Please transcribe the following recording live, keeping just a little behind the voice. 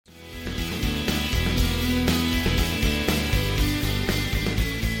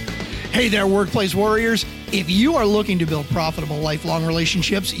Hey there, workplace warriors. If you are looking to build profitable, lifelong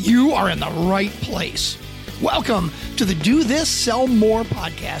relationships, you are in the right place. Welcome to the Do This, Sell More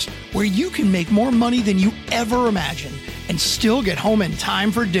podcast, where you can make more money than you ever imagined and still get home in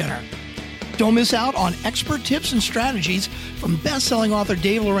time for dinner. Don't miss out on expert tips and strategies from best-selling author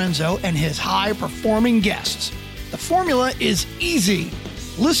Dave Lorenzo and his high-performing guests. The formula is easy.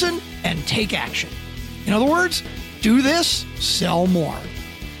 Listen and take action. In other words, do this, sell more.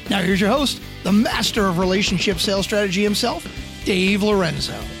 Now here's your host, the master of relationship sales strategy himself, Dave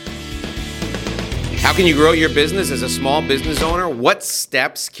Lorenzo. How can you grow your business as a small business owner? What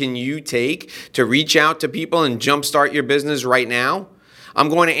steps can you take to reach out to people and jumpstart your business right now? I'm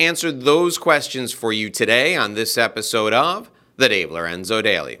going to answer those questions for you today on this episode of The Dave Lorenzo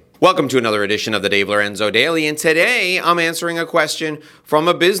Daily. Welcome to another edition of The Dave Lorenzo Daily, and today I'm answering a question from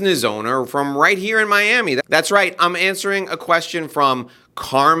a business owner from right here in Miami. That's right, I'm answering a question from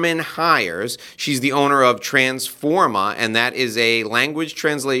Carmen Hires. She's the owner of Transforma, and that is a language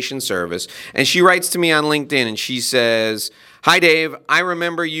translation service. And she writes to me on LinkedIn, and she says, "Hi, Dave. I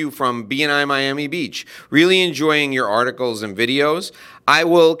remember you from BNI Miami Beach. Really enjoying your articles and videos. I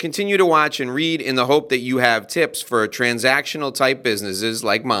will continue to watch and read in the hope that you have tips for transactional type businesses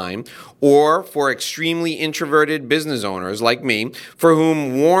like mine, or for extremely introverted business owners like me, for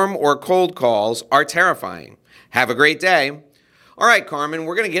whom warm or cold calls are terrifying. Have a great day." All right, Carmen,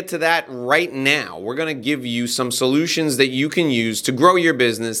 we're going to get to that right now. We're going to give you some solutions that you can use to grow your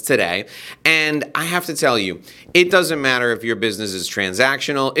business today. And I have to tell you, it doesn't matter if your business is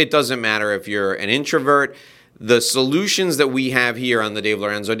transactional. It doesn't matter if you're an introvert. The solutions that we have here on the Dave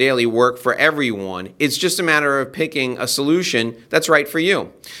Lorenzo Daily work for everyone. It's just a matter of picking a solution that's right for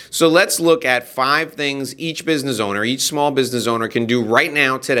you. So let's look at 5 things each business owner, each small business owner can do right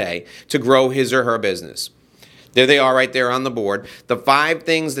now today to grow his or her business. There they are right there on the board. The 5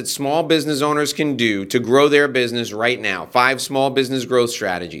 things that small business owners can do to grow their business right now. 5 small business growth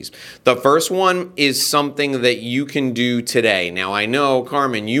strategies. The first one is something that you can do today. Now, I know,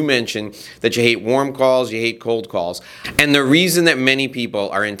 Carmen, you mentioned that you hate warm calls, you hate cold calls. And the reason that many people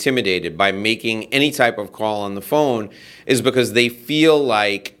are intimidated by making any type of call on the phone is because they feel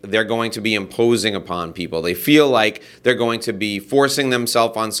like they're going to be imposing upon people. They feel like they're going to be forcing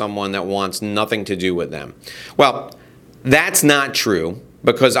themselves on someone that wants nothing to do with them. Well, that's not true,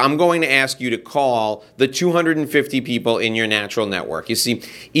 because I'm going to ask you to call the 250 people in your natural network. You see,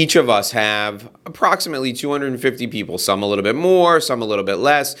 each of us have approximately 250 people, some a little bit more, some a little bit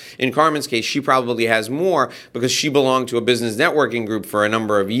less. In Carmen's case, she probably has more because she belonged to a business networking group for a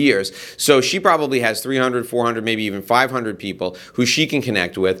number of years. So she probably has 300, 400, maybe even 500 people who she can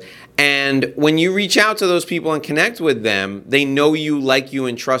connect with. And when you reach out to those people and connect with them, they know you, like you,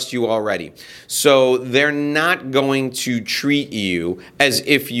 and trust you already. So they're not going to treat you as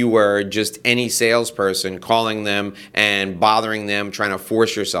if you were just any salesperson calling them and bothering them, trying to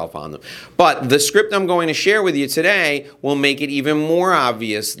force yourself on them. But the script I'm going to share with you today will make it even more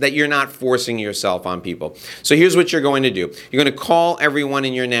obvious that you're not forcing yourself on people. So here's what you're going to do. You're going to call everyone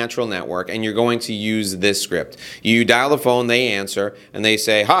in your natural network, and you're going to use this script. You dial the phone, they answer, and they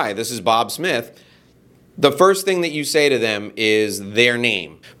say, "Hi, this is Bob Smith." The first thing that you say to them is their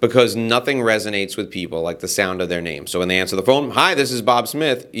name, because nothing resonates with people like the sound of their name. So when they answer the phone, "Hi, this is Bob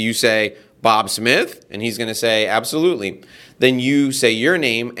Smith," you say, "Bob Smith?" And he's going to say, "Absolutely." Then you say your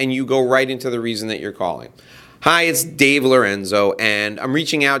name, and you go right into the reason that you're calling. "Hi, it's Dave Lorenzo, and I'm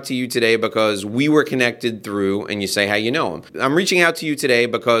reaching out to you today because we were connected through," and you say how you know him. "I'm reaching out to you today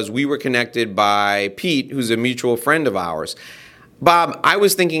because we were connected by Pete, who's a mutual friend of ours. Bob, I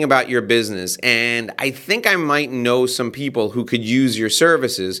was thinking about your business, and I think I might know some people who could use your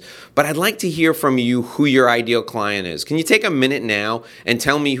services, but I'd like to hear from you who your ideal client is. Can you take a minute now and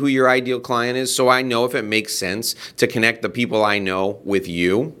tell me who your ideal client is so I know if it makes sense to connect the people I know with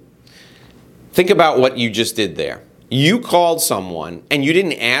you?" Think about what you just did there. You called someone, and you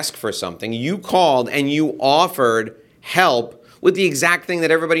didn't ask for something. You called, and you offered help with the exact thing that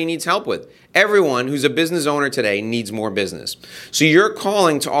everybody needs help with. Everyone who's a business owner today needs more business. So you're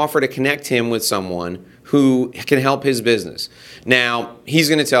calling to offer to connect him with someone who can help his business. Now, he's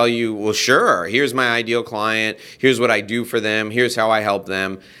going to tell you, "Well, sure, here's my ideal client, here's what I do for them, here's how I help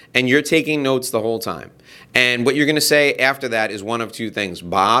them," and you're taking notes the whole time. And what you're going to say after that is one of 2 things.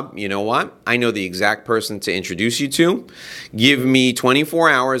 "Bob, you know what? I know the exact person to introduce you to. Give me 24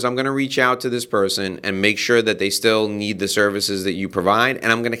 hours. I'm going to reach out to this person and make sure that they still need the services that you provide,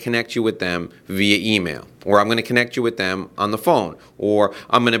 and I'm going to connect you with them via email, or I'm going to connect you with them on the phone, or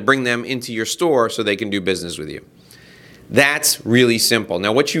I'm going to bring them into your store so they can do business with you." That's really simple.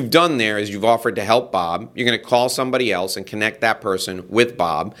 Now, what you've done there is you've offered to help Bob. You're going to call somebody else and connect that person with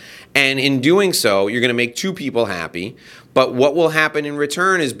Bob. And in doing so, you're going to make two people happy. But what will happen in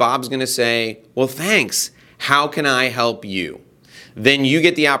return is Bob's going to say, well, thanks. How can I help you? Then you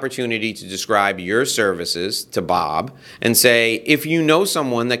get the opportunity to describe your services to Bob and say, if you know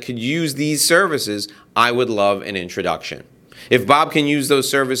someone that could use these services, I would love an introduction. If Bob can use those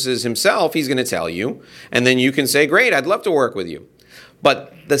services himself, he's going to tell you, and then you can say, great, I'd love to work with you.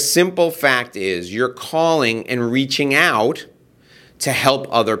 But the simple fact is you're calling and reaching out to help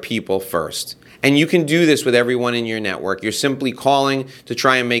other people first. And you can do this with everyone in your network. You're simply calling to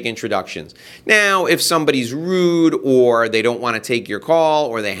try and make introductions. Now, if somebody's rude or they don't want to take your call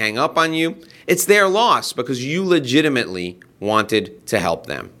or they hang up on you, it's their loss because you legitimately wanted to help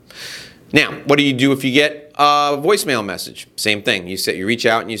them. Now, what do you do if you get a voicemail message? Same thing. You reach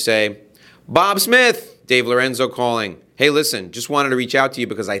out and you say, Bob Smith, Dave Lorenzo calling. Hey, listen, just wanted to reach out to you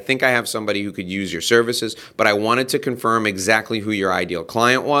because I think I have somebody who could use your services, but I wanted to confirm exactly who your ideal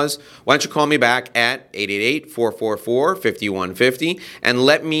client was. Why don't you call me back at 888-444-5150 and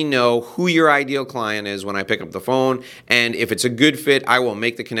let me know who your ideal client is when I pick up the phone. And if it's a good fit, I will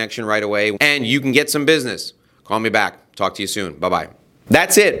make the connection right away and you can get some business. Call me back. Talk to you soon. Bye-bye.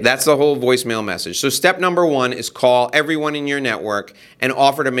 That's it. That's the whole voicemail message. So step number one is call everyone in your network and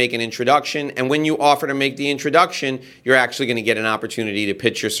offer to make an introduction. And when you offer to make the introduction, you're actually going to get an opportunity to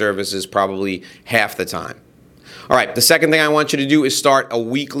pitch your services probably half the time. All right, the second thing I want you to do is start a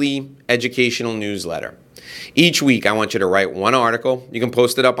weekly educational newsletter. Each week, I want you to write one article. You can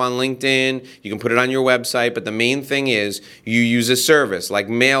post it up on LinkedIn. You can put it on your website. But the main thing is you use a service like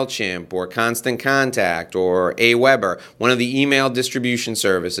MailChimp or Constant Contact or Aweber, one of the email distribution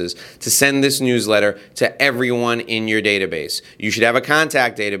services, to send this newsletter to everyone in your database. You should have a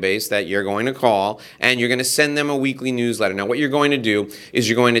contact database that you're going to call, and you're going to send them a weekly newsletter. Now, what you're going to do is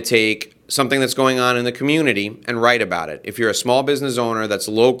you're going to take something that's going on in the community and write about it. If you're a small business owner that's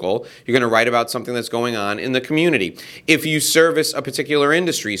local, you're going to write about something that's going on in the community. If you service a particular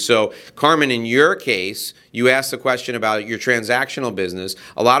industry, so Carmen, in your case, you asked the question about your transactional business.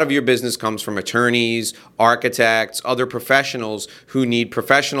 A lot of your business comes from attorneys, architects, other professionals who need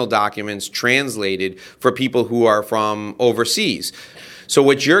professional documents translated for people who are from overseas. So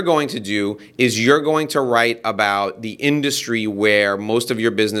what you're going to do is you're going to write about the industry where most of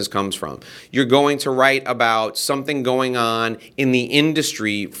your business comes from. You're going to write about something going on in the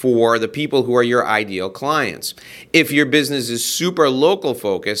industry for the people who are your ideal clients. If your business is super local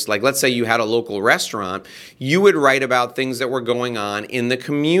focused, like let's say you had a local restaurant, you would write about things that were going on in the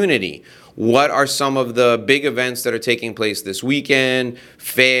community. What are some of the big events that are taking place this weekend?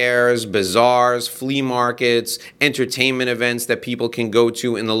 Fairs, bazaars, flea markets, entertainment events that people can go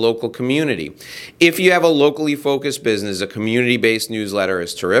to in the local community. If you have a locally focused business, a community-based newsletter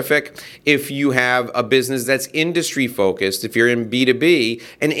is terrific. If you have a business that's industry focused, if you're in B2B,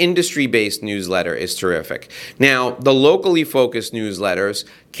 an industry-based newsletter is terrific. Now, the locally focused newsletters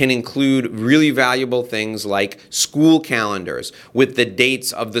can include really valuable things like school calendars with the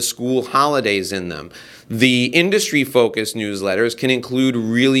dates of the school holidays in them. The industry-focused newsletters can include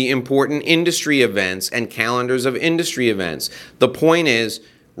really important industry events and calendars of industry events. The point is,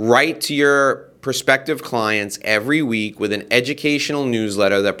 write to your prospective clients every week with an educational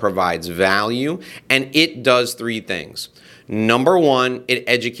newsletter that provides value, and it does three things. Number one, it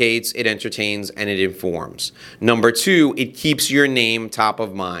educates, it entertains, and it informs. Number two, it keeps your name top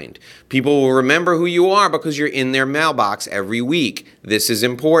of mind. People will remember who you are because you're in their mailbox every week. This is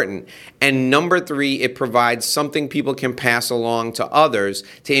important. And number three, it provides something people can pass along to others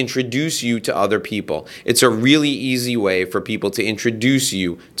to introduce you to other people. It's a really easy way for people to introduce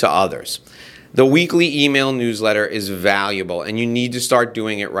you to others. The weekly email newsletter is valuable, and you need to start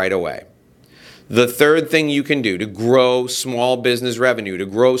doing it right away. The third thing you can do to grow small business revenue, to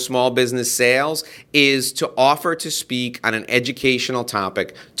grow small business sales, is to offer to speak on an educational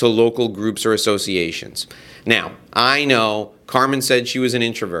topic to local groups or associations. Now, I know Carmen said she was an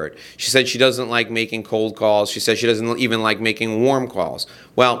introvert. She said she doesn't like making cold calls. She said she doesn't even like making warm calls.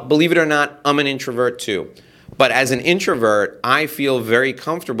 Well, believe it or not, I'm an introvert too. But as an introvert, I feel very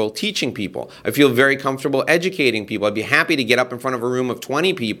comfortable teaching people. I feel very comfortable educating people. I'd be happy to get up in front of a room of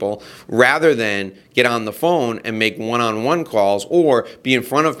 20 people rather than get on the phone and make one-on-one calls or be in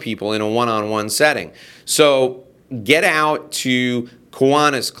front of people in a one-on-one setting. So get out to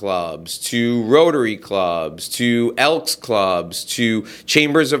Kiwanis clubs, to Rotary clubs, to Elks clubs, to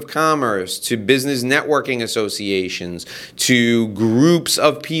chambers of commerce, to business networking associations, to groups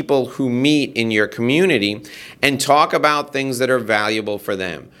of people who meet in your community and talk about things that are valuable for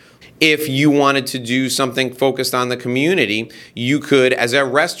them. If you wanted to do something focused on the community, you could, as a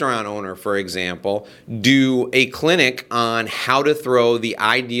restaurant owner, for example, do a clinic on how to throw the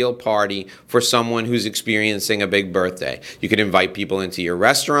ideal party for someone who's experiencing a big birthday. You could invite people into your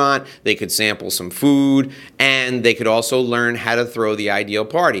restaurant, they could sample some food, and they could also learn how to throw the ideal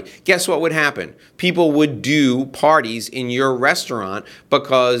party. Guess what would happen? People would do parties in your restaurant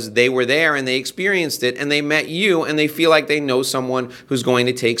because they were there and they experienced it and they met you and they feel like they know someone who's going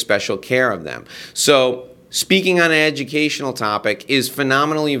to take special care of them. So speaking on an educational topic is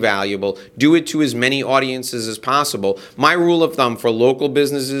phenomenally valuable. Do it to as many audiences as possible. My rule of thumb for local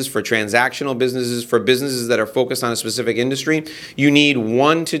businesses, for transactional businesses, for businesses that are focused on a specific industry, you need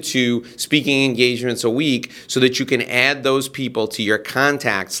 1 to 2 speaking engagements a week so that you can add those people to your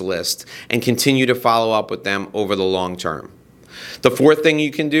contacts list and continue to follow up with them over the long term. The fourth thing you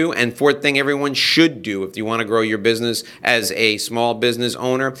can do, and fourth thing everyone should do if you want to grow your business as a small business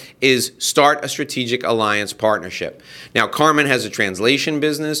owner, is start a strategic alliance partnership. Now, Carmen has a translation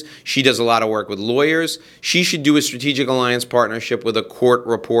business. She does a lot of work with lawyers. She should do a strategic alliance partnership with a court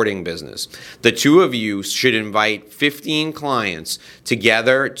reporting business. The two of you should invite 15 clients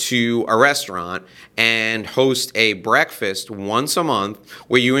together to a restaurant and host a breakfast once a month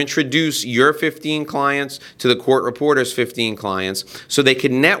where you introduce your 15 clients to the court reporter's 15 clients so they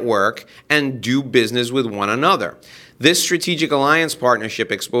can network and do business with one another. This strategic alliance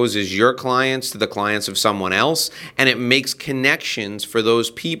partnership exposes your clients to the clients of someone else, and it makes connections for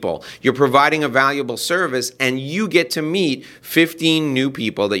those people. You're providing a valuable service, and you get to meet 15 new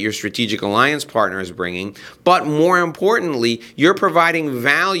people that your strategic alliance partner is bringing. But more importantly, you're providing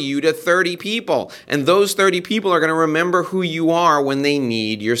value to 30 people, and those 30 people are going to remember who you are when they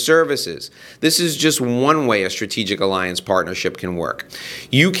need your services. This is just one way a strategic alliance partnership can work.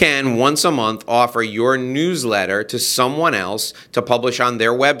 You can, once a month, offer your newsletter to someone else to publish on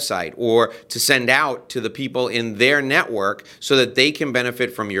their website or to send out to the people in their network so that they can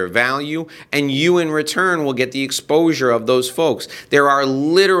benefit from your value, and you in return will get the exposure of those folks. There are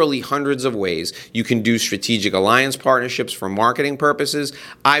literally hundreds of ways you can do strategic alliance partnerships for marketing purposes.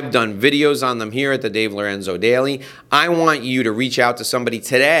 I've done videos on them here at the Dave Lorenzo Daily. I want you to reach out to somebody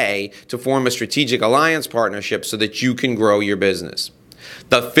today to form a strategic alliance partnership so that you can grow your business.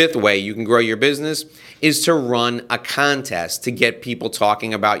 The fifth way you can grow your business is to run a contest to get people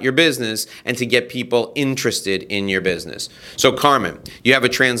talking about your business and to get people interested in your business. So Carmen, you have a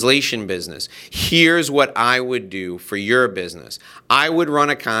translation business. Here's what I would do for your business. I would run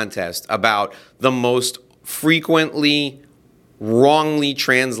a contest about the most frequently wrongly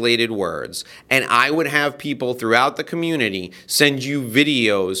translated words, and I would have people throughout the community send you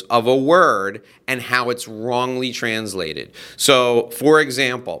videos of a word and how it's wrongly translated. So, for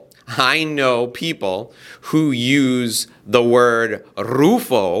example, I know people who use the word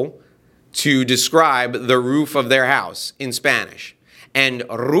rufo to describe the roof of their house in Spanish, and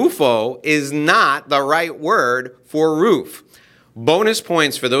rufo is not the right word for roof. Bonus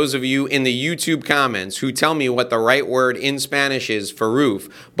points for those of you in the YouTube comments who tell me what the right word in Spanish is for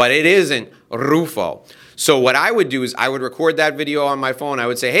roof, but it isn't rufo. So what I would do is I would record that video on my phone. I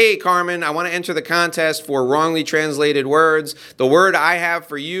would say, hey, Carmen, I want to enter the contest for wrongly translated words. The word I have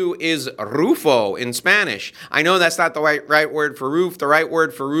for you is rufo in Spanish. I know that's not the right word for roof. The right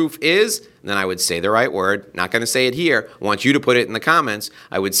word for roof is, and then I would say the right word. Not going to say it here. I want you to put it in the comments.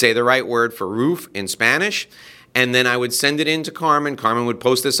 I would say the right word for roof in Spanish. And then I would send it in to Carmen. Carmen would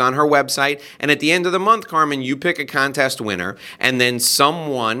post this on her website. And at the end of the month, Carmen, you pick a contest winner. And then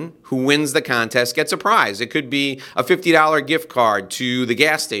someone who wins the contest gets a prize. It could be a $50 gift card to the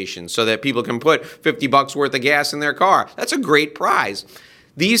gas station so that people can put $50 worth of gas in their car. That's a great prize.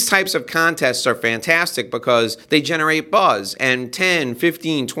 These types of contests are fantastic because they generate buzz, and 10,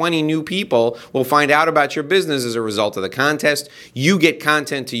 15, 20 new people will find out about your business as a result of the contest. You get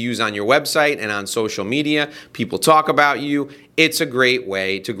content to use on your website and on social media. People talk about you. It's a great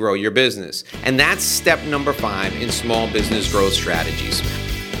way to grow your business. And that's step number 5 in small business growth strategies.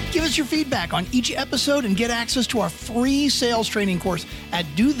 Give us your feedback on each episode and get access to our free sales training course at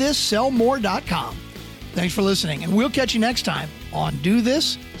DoThisSellMore.com. Thanks for listening, and we'll catch you next time on Do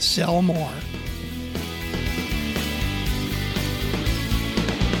This, Sell More.